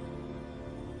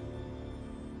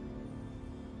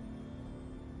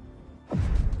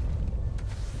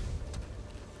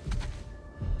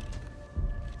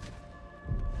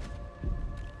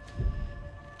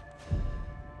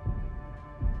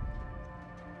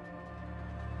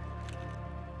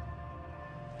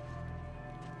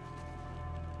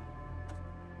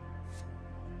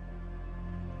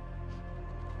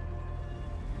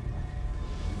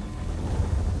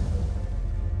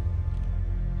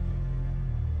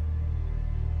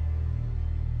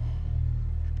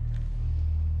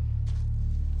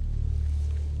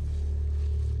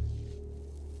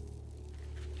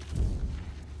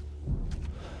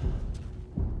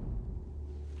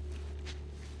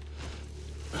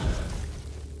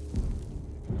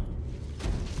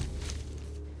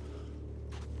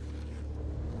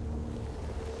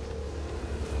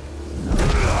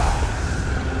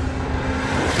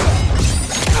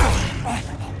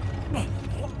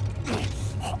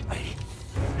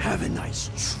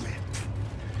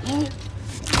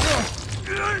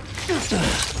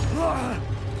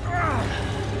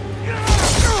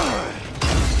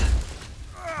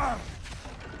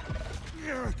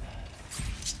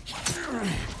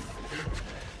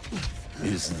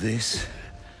 Is this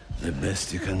the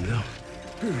best you can do?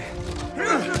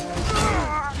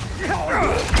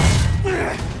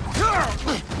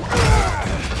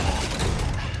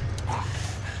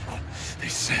 They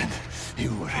said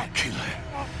you were a killer.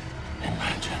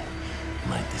 Imagine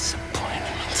my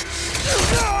disappointment.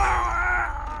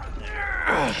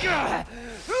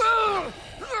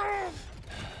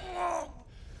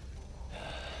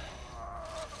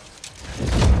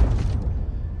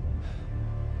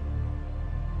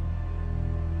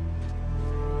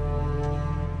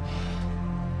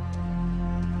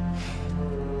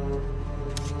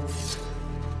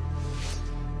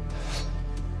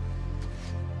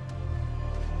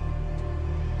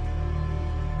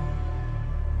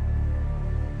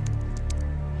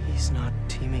 He's not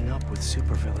teaming up with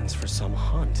supervillains for some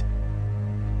hunt.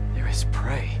 They're his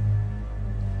prey.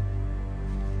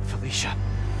 Felicia.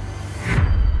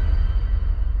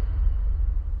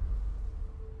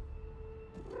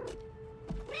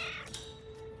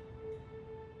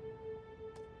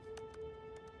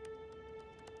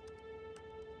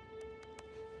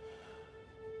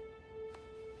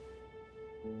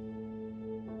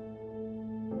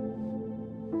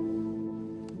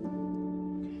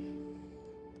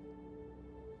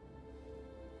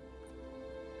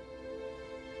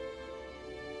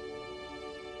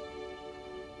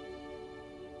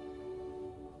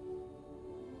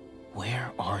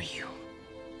 Where are you?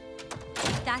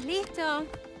 ¿Estás listo?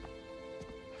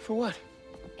 For what?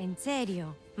 En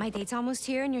serio? My date's almost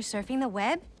here and you're surfing the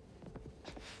web?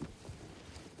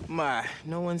 Ma,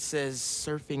 no one says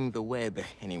surfing the web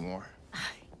anymore.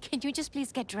 Can you just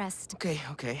please get dressed? Okay,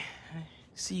 okay.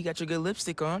 See, you got your good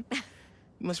lipstick on. You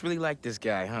must really like this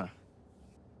guy, huh?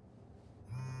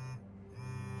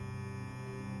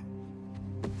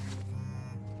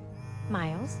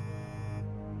 Miles?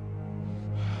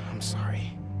 I'm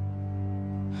sorry.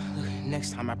 Look,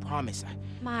 next time, I promise.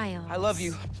 Miles. I love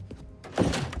you.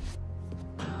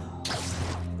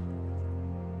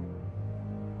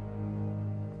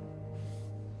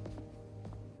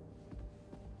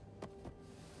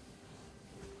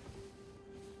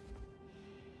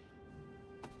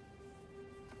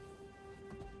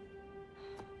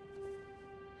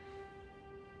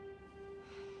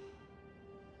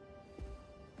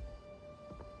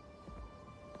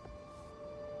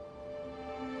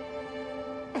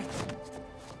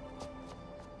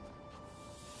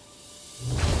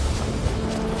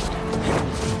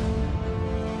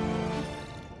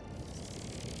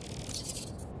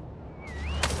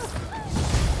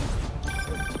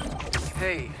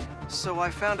 Hey, so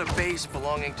I found a base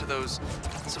belonging to those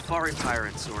safari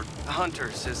pirates, or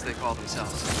hunters, as they call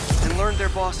themselves, and learned their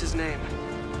boss's name,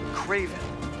 Craven.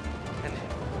 And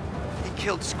he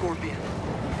killed Scorpion.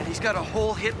 And he's got a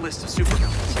whole hit list of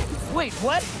supervillains. Wait,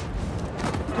 what?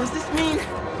 Does this mean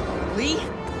Lee?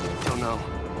 Don't know,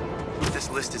 but this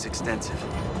list is extensive.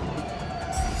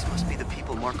 These must be the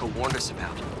people Marco warned us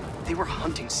about. They were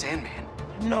hunting Sandman.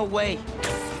 No way.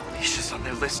 Felicia's on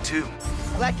their list, too.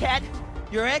 Black Cat?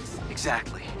 Your ex?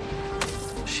 Exactly.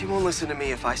 She won't listen to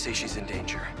me if I say she's in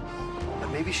danger. But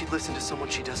maybe she'd listen to someone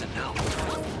she doesn't know.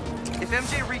 If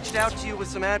MJ reached out to you with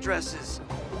some addresses,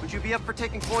 would you be up for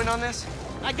taking point on this?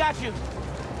 I got you.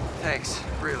 Thanks,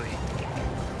 really.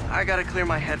 I gotta clear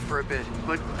my head for a bit,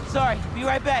 but... Sorry, be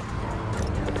right back.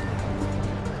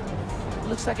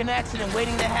 Looks like an accident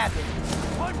waiting to happen.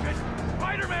 Punch it!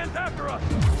 Spider-Man's after us!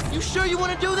 You sure you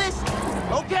want to do this?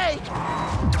 Okay.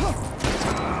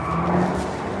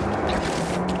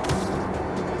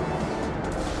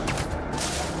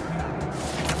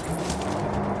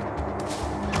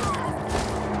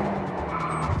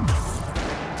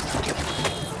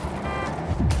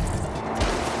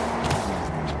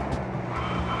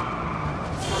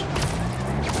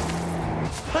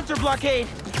 Hunter blockade.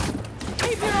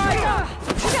 Keep your eyes up!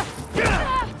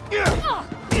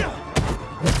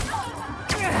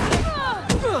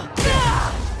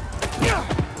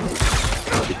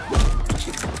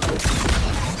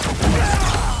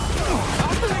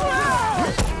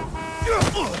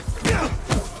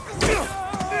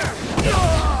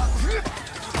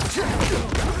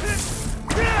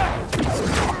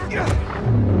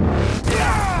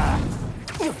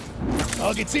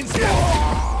 Target's inside.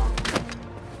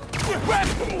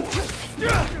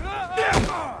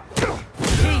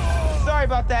 Sorry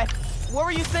about that. What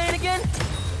were you saying again?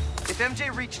 If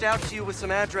MJ reached out to you with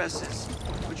some addresses,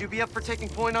 would you be up for taking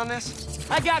point on this?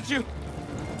 I got you.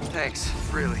 Thanks,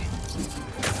 really.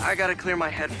 I gotta clear my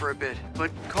head for a bit,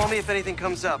 but call me if anything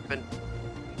comes up, and...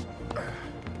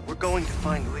 We're going to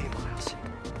find Lee, Miles.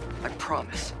 I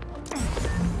promise.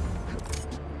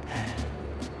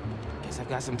 Guess I've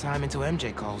got some time until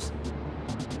MJ calls.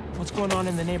 What's going on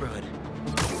in the neighborhood?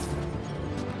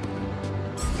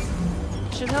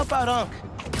 Should help out Unc.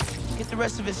 Get the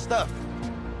rest of his stuff.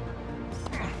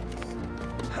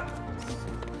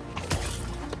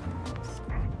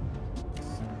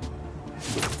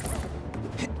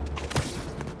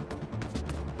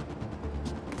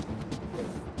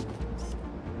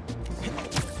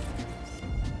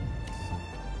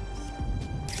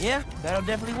 Yeah, that'll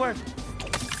definitely work.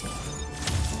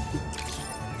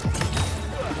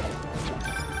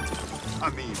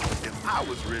 I mean, if I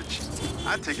was rich,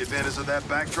 I'd take advantage of that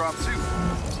backdrop too.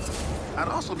 I'd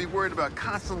also be worried about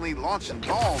constantly launching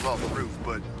balls off the roof,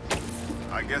 but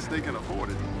I guess they can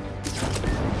afford it.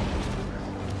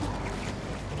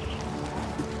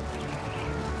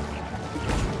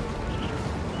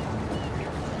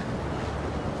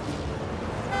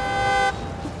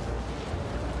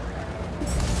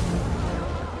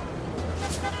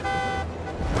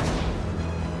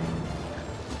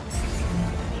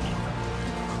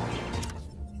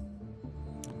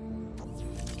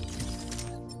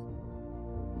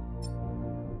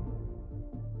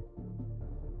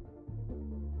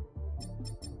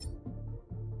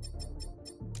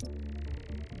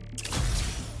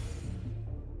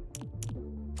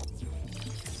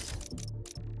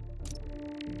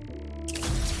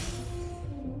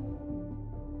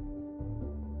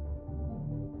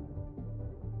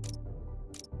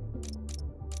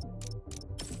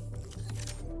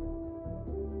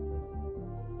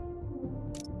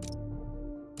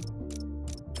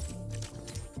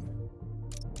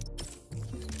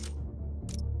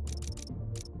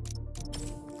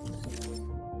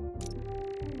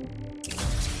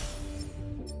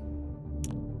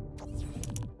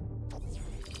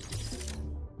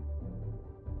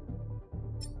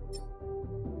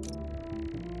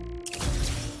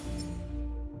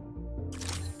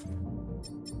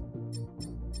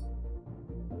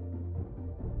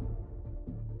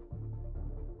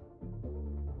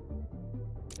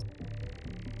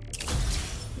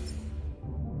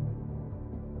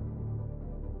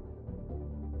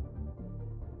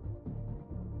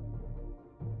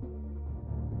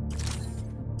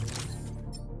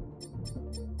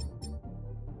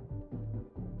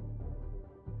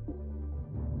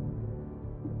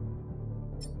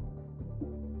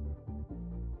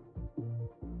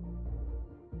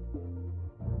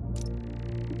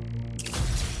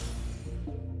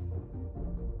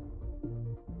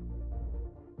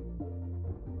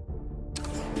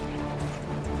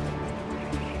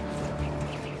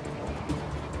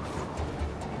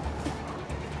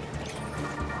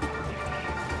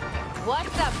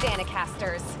 What's up,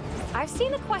 Danicasters? I've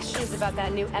seen the questions about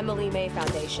that new Emily May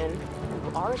Foundation.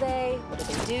 Who are they? What do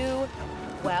they do?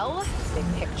 Well, big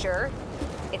picture,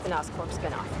 it's an Oscorp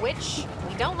spinoff, which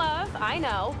we don't love, I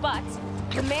know, but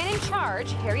the man in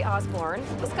charge, Harry Osborn,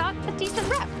 has got a decent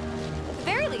rep. At the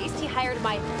very least, he hired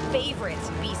my favorite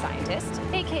bee scientist,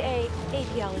 aka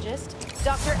apiologist,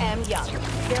 Dr. M. Young.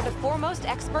 They're the foremost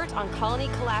expert on colony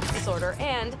collapse disorder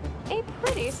and a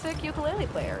pretty sick ukulele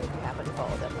player, if you happen to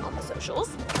follow them on the socials.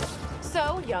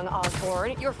 So, young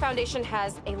Osborn, your foundation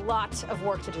has a lot of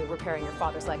work to do repairing your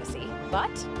father's legacy,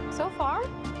 but so far,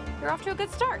 you're off to a good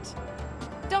start.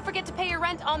 Don't forget to pay your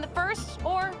rent on the 1st,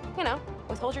 or, you know,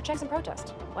 withhold your checks in protest.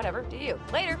 Whatever, do you.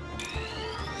 Later.